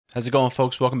How's it going,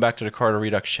 folks? Welcome back to the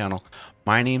CartoRedux channel.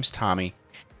 My name's Tommy.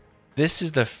 This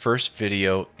is the first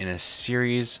video in a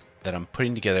series that I'm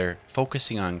putting together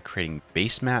focusing on creating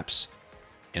base maps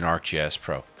in ArcGIS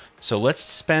Pro. So let's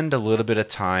spend a little bit of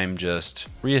time just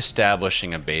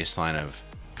reestablishing a baseline of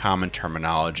common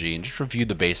terminology and just review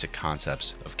the basic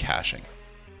concepts of caching.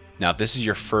 Now, if this is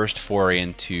your first foray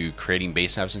into creating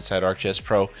base maps inside ArcGIS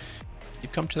Pro,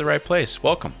 you've come to the right place.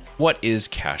 Welcome. What is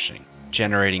caching?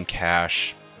 Generating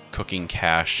cache, cooking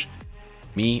cache.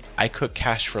 Me, I cook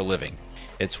cache for a living.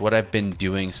 It's what I've been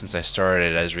doing since I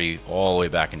started at Esri all the way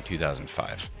back in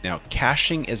 2005. Now,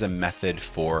 caching is a method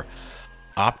for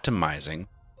optimizing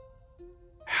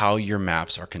how your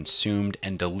maps are consumed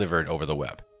and delivered over the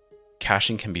web.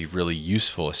 Caching can be really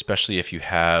useful, especially if you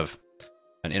have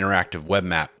an interactive web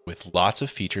map with lots of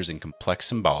features and complex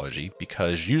symbology,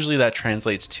 because usually that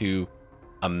translates to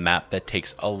a map that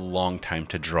takes a long time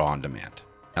to draw on demand.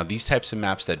 Now, these types of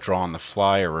maps that draw on the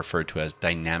fly are referred to as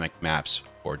dynamic maps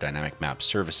or dynamic map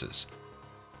services.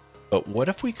 But what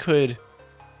if we could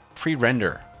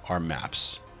pre-render our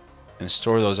maps and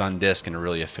store those on disk in a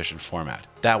really efficient format?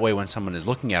 That way, when someone is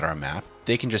looking at our map,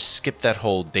 they can just skip that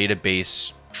whole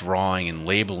database drawing and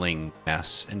labeling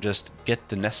mess and just get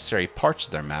the necessary parts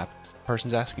of their map the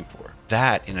person's asking for.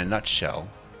 That, in a nutshell,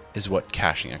 is what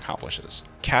caching accomplishes.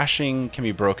 Caching can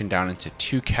be broken down into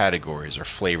two categories or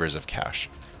flavors of cache: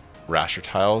 raster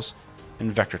tiles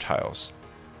and vector tiles.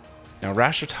 Now,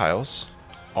 raster tiles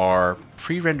are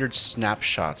pre-rendered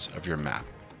snapshots of your map.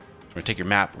 We're going to take your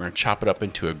map, we're going to chop it up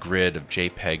into a grid of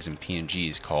JPEGs and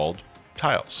PNGs called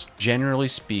tiles. Generally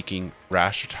speaking,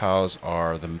 raster tiles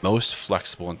are the most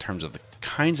flexible in terms of the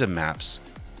kinds of maps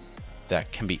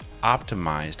that can be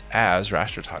optimized as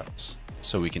raster tiles.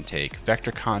 So we can take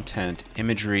vector content,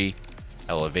 imagery,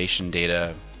 elevation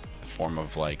data, the form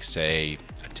of, like, say,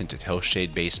 a tinted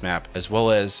hillshade base map, as well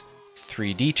as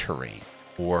 3D terrain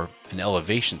or an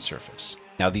elevation surface.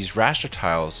 Now, these raster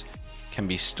tiles can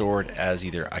be stored as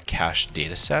either a cache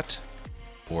dataset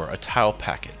or a tile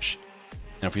package.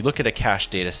 Now, if we look at a cache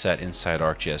dataset inside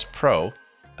ArcGIS Pro,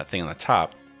 that thing on the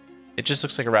top, it just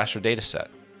looks like a raster dataset.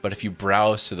 But if you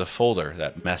browse to the folder,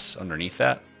 that mess underneath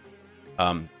that,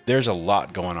 there's a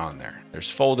lot going on there. There's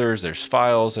folders, there's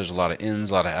files, there's a lot of ins,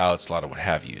 a lot of outs, a lot of what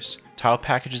have yous. Tile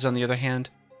packages, on the other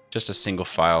hand, just a single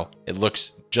file. It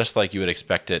looks just like you would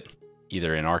expect it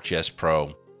either in ArcGIS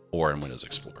Pro or in Windows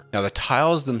Explorer. Now, the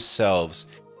tiles themselves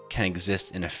can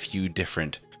exist in a few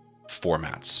different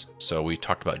formats. So we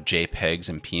talked about JPEGs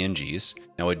and PNGs.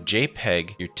 Now, with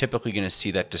JPEG, you're typically going to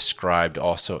see that described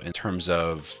also in terms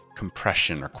of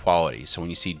compression or quality. So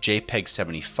when you see JPEG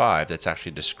 75, that's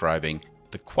actually describing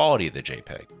the quality of the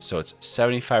JPEG. So it's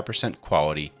 75%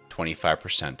 quality,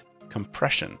 25%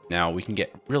 compression. Now, we can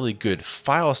get really good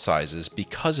file sizes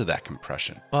because of that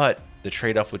compression, but the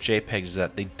trade-off with JPEGs is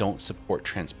that they don't support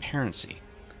transparency.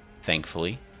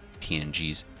 Thankfully,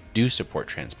 PNGs do support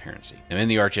transparency. Now, in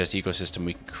the ArcGIS ecosystem,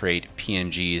 we can create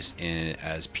PNGs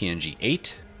as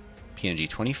PNG8,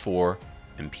 PNG24,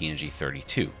 and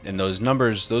PNG32. And those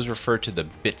numbers, those refer to the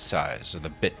bit size or the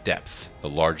bit depth. The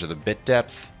larger the bit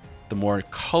depth, the more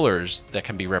colors that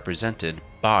can be represented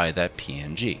by that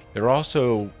PNG. There are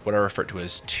also what I refer to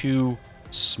as two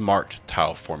smart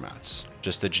tile formats,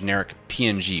 just the generic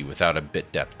PNG without a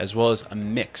bit depth, as well as a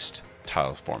mixed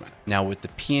tile format. Now, with the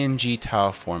PNG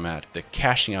tile format, the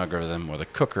caching algorithm or the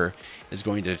cooker is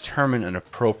going to determine an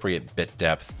appropriate bit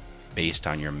depth based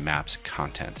on your map's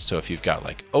content. So if you've got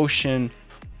like ocean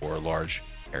or large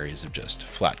areas of just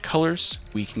flat colors,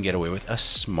 we can get away with a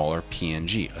smaller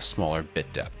PNG, a smaller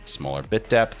bit depth. Smaller bit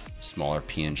depth, smaller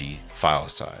PNG file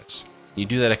size. You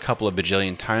do that a couple of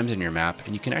bajillion times in your map,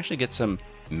 and you can actually get some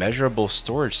measurable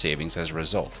storage savings as a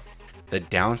result. The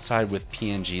downside with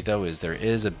PNG, though, is there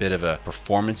is a bit of a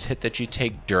performance hit that you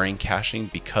take during caching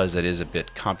because it is a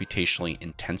bit computationally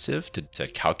intensive to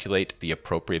calculate the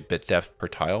appropriate bit depth per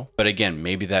tile. But again,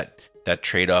 maybe that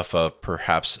trade-off of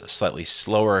perhaps a slightly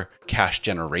slower cache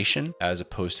generation as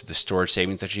opposed to the storage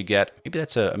savings that you get, maybe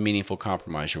that's a meaningful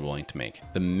compromise you're willing to make.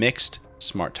 The mixed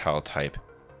smart tile type,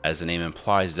 as the name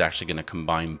implies, is actually going to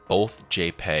combine both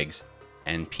JPEGs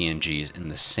and PNGs in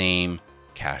the same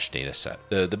cache data set.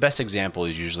 The best example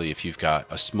is usually if you've got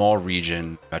a small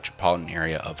region, metropolitan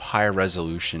area of high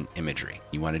resolution imagery.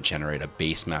 You want to generate a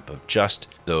base map of just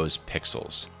those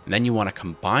pixels. And then you want to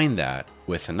combine that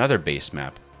with another base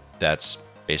map that's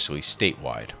basically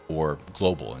statewide or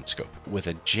global in scope. With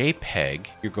a JPEG,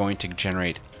 you're going to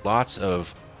generate lots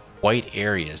of white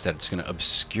areas that's going to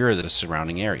obscure the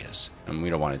surrounding areas, and we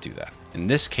don't want to do that. In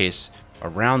this case,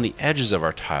 around the edges of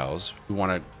our tiles, we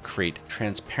want to create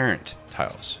transparent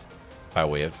tiles. by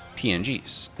way of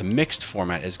PNGs. The mixed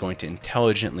format is going to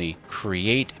intelligently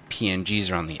create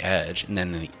PNGs around the edge, and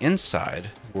then in the inside,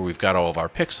 where we've got all of our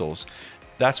pixels,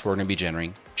 that's where we're going to be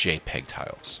generating JPEG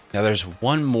tiles. Now there's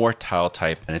one more tile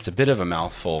type, and it's a bit of a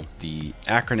mouthful. The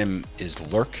acronym is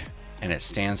LERC, and it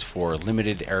stands for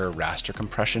Limited Error Raster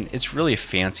Compression. It's really a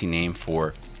fancy name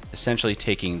for essentially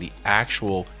taking the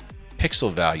actual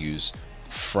pixel values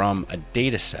from a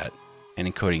data set and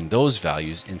encoding those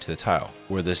values into the tile.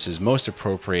 Where this is most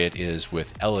appropriate is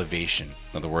with elevation.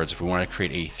 In other words, if we want to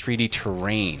create a 3D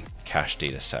terrain cache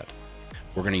data set,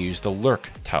 we're going to use the LERC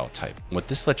tile type. What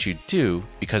this lets you do,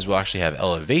 because we'll actually have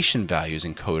elevation values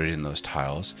encoded in those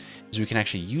tiles, is we can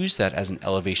actually use that as an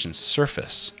elevation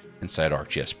surface inside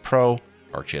ArcGIS Pro,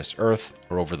 ArcGIS Earth,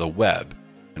 or over the web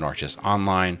in ArcGIS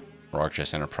Online or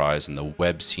ArcGIS Enterprise in the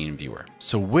web scene viewer.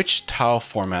 So which tile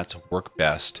formats work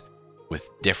best with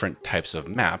different types of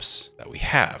maps that we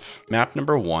have? Map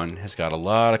number 1 has got a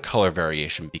lot of color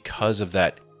variation because of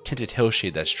that tinted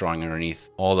hillshade that's drawing underneath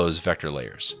all those vector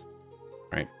layers,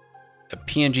 right? A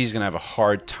PNG is going to have a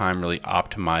hard time really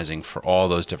optimizing for all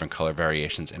those different color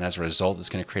variations, and as a result, it's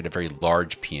going to create a very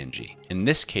large PNG. In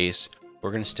this case,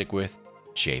 we're going to stick with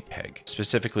JPEG,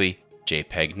 specifically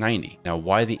JPEG 90. Now,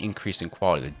 why the increase in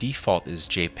quality? The default is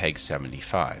JPEG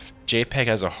 75. JPEG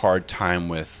has a hard time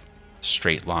with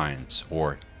straight lines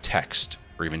or text,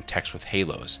 or even text with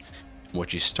halos.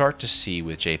 What you start to see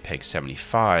with JPEG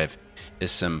 75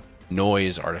 is some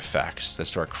noise artifacts that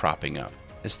start cropping up.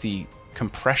 It's the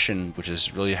compression which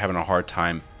is really having a hard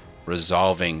time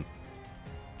resolving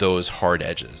those hard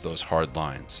edges, those hard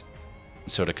lines.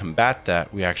 So to combat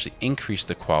that, we actually increase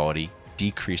the quality,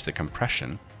 decrease the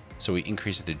compression. So we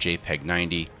increase it to JPEG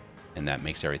 90, and that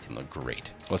makes everything look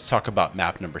great. Let's talk about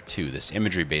map number 2, this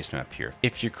imagery base map here.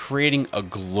 If you're creating a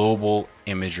global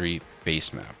imagery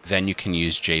base map, then you can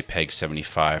use JPEG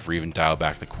 75 or even dial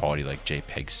back the quality like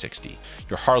JPEG 60.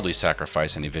 You'll hardly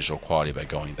sacrifice any visual quality by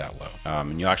going that low.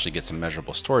 And you'll actually get some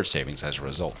measurable storage savings as a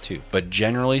result too. But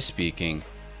generally speaking,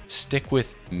 stick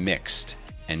with mixed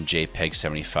and JPEG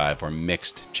 75 or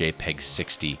mixed JPEG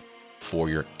 60 for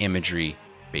your imagery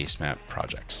base map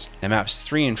projects. Now maps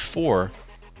 3 and 4,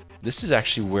 this is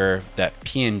actually where that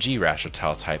PNG raster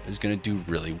tile type is going to do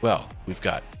really well. We've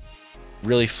got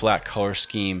really flat color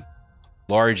scheme,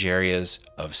 large areas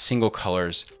of single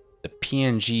colors. The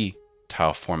PNG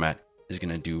tile format is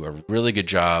going to do a really good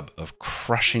job of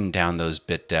crushing down those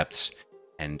bit depths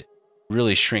and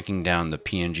really shrinking down the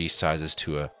PNG sizes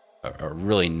to a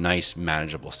really nice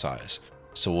manageable size.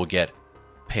 So we'll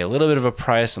pay a little bit of a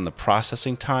price on the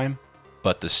processing time,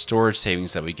 but the storage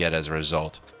savings that we get as a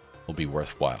result will be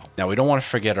worthwhile. Now, we don't want to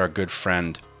forget our good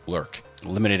friend LERC,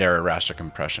 Limited Error Raster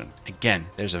Compression. Again,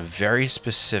 there's a very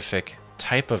specific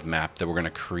type of map that we're going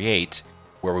to create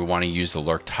where we want to use the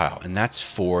LERC tile, and that's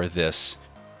for this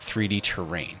 3D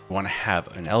terrain. We want to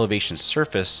have an elevation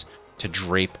surface to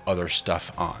drape other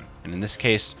stuff on, and in this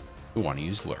case, we want to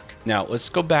use LERC. Now, let's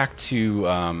go back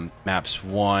to maps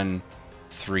 1,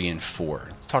 3, and 4.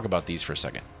 Let's talk about these for a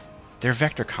second. They're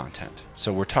vector content.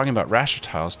 So we're talking about raster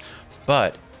tiles,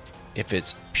 but if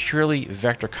it's purely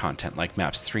vector content like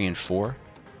maps 3 and 4,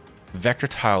 vector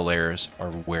tile layers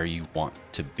are where you want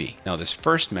to be. Now this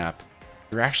first map,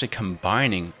 you're actually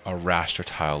combining a raster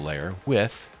tile layer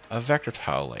with a vector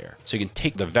tile layer. So you can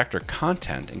take the vector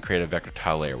content and create a vector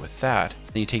tile layer with that.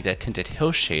 Then you take that tinted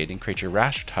hillshade and create your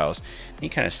raster tiles, and you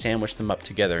kind of sandwich them up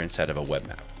together inside of a web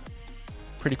map.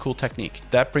 Pretty cool technique.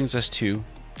 That brings us to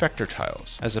vector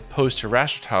tiles, as opposed to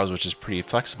raster tiles, which is pretty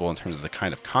flexible in terms of the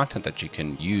kind of content that you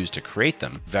can use to create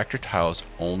them. Vector tiles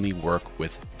only work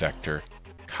with vector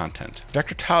content.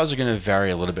 Vector tiles are going to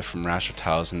vary a little bit from raster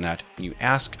tiles in that when you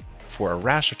ask for a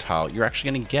raster tile, you're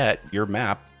actually going to get your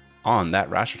map on that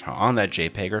raster tile, on that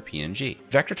JPEG or PNG.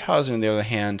 Vector tiles, on the other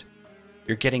hand,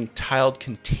 you're getting tiled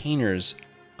containers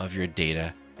of your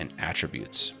data and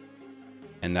attributes.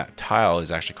 And that tile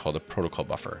is actually called a protocol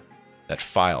buffer. That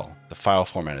file, the file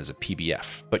format is a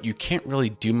PBF, but you can't really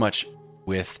do much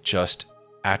with just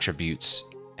attributes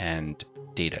and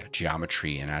data,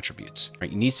 geometry and attributes,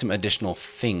 right? You need some additional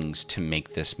things to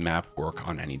make this map work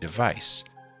on any device.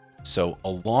 So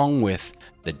along with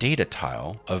the data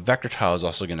tile, a vector tile is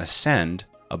also going to send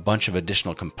a bunch of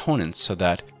additional components so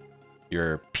that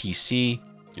your PC,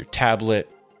 your tablet,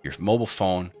 your mobile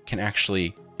phone can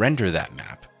actually render that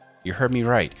map. You heard me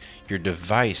right. Your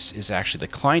device is actually,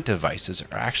 the client devices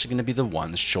are actually going to be the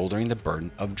ones shouldering the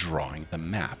burden of drawing the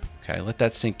map. Okay, let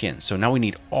that sink in. So now we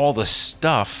need all the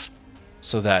stuff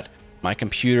so that my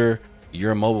computer,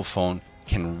 your mobile phone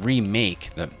can remake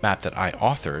the map that I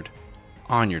authored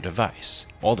on your device.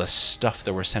 All the stuff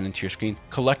that we're sending to your screen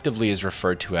collectively is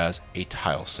referred to as a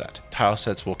tile set. Tile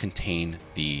sets will contain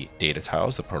the data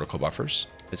tiles, the protocol buffers.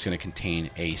 It's going to contain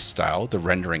a style, the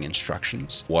rendering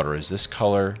instructions. Water is this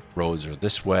color, roads are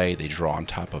this way, they draw on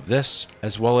top of this,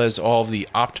 as well as all of the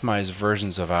optimized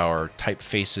versions of our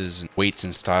typefaces and weights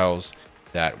and styles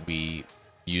that we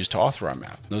use to author our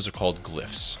map. Those are called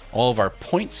glyphs. All of our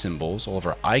point symbols, all of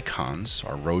our icons,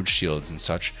 our road shields and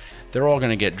such, they're all going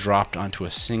to get dropped onto a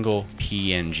single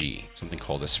PNG, something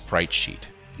called a sprite sheet.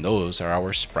 And those are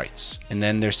our sprites. And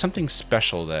then there's something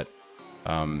special that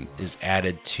is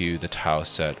added to the tile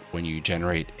set when you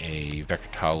generate a vector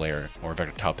tile layer or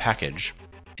vector tile package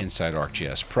inside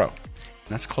ArcGIS Pro. And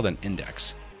that's called an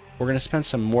index. We're going to spend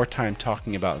some more time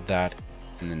talking about that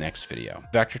in the next video.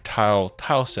 Vector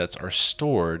tile sets are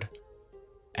stored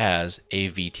as a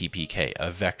VTPK,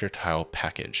 a vector tile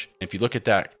package. If you look at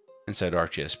that inside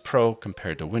ArcGIS Pro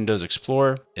compared to Windows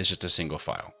Explorer, it's just a single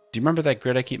file. Do you remember that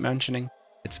grid I keep mentioning?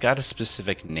 It's got a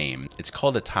specific name. It's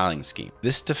called a tiling scheme.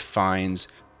 This defines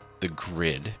the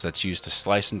grid that's used to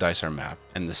slice and dice our map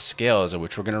and the scales at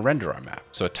which we're going to render our map.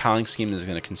 So a tiling scheme is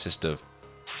going to consist of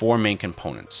 4 main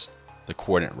components: the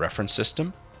coordinate reference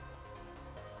system,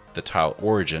 the tile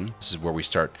origin, this is where we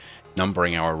start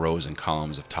numbering our rows and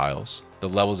columns of tiles, the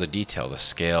levels of detail, the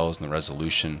scales and the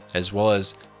resolution, as well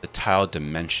as the tile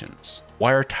dimensions.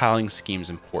 Why are tiling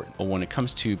schemes important? Well, when it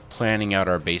comes to planning out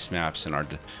our base maps and our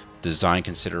design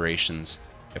considerations,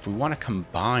 if we want to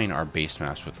combine our base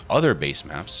maps with other base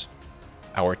maps,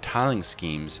 our tiling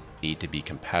schemes need to be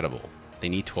compatible. They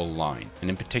need to align. And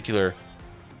in particular,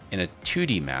 in a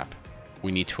 2D map,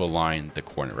 we need to align the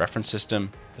coordinate reference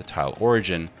system, the tile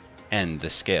origin, and the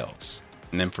scales.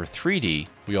 And then for 3D,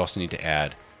 we also need to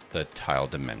add the tile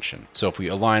dimension. So if we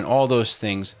align all those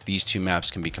things, these two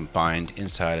maps can be combined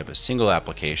inside of a single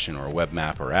application or a web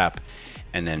map or app,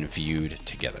 and then viewed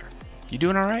together. You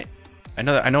doing all right? I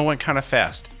know it went kind of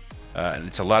fast, and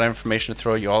it's a lot of information to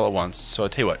throw at you all at once. So I'll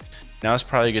tell you what, now is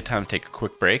probably a good time to take a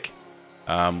quick break.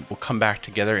 We'll come back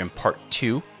together in part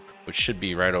 2, which should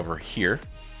be right over here.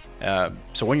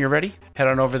 So when you're ready, head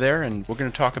on over there, and we're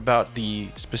going to talk about the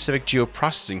specific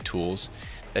geoprocessing tools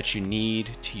that you need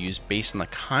to use based on the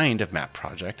kind of map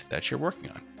project that you're working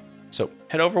on. So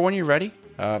head over when you're ready.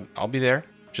 I'll be there,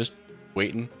 just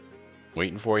waiting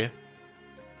for you.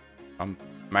 I'm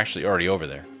actually already over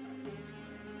there.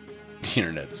 The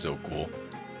internet's so cool.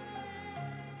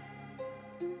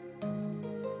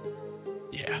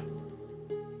 Yeah.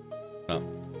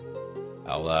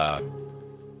 Well,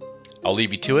 I'll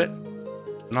leave you to it,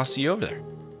 and I'll see you over there.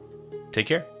 Take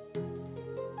care.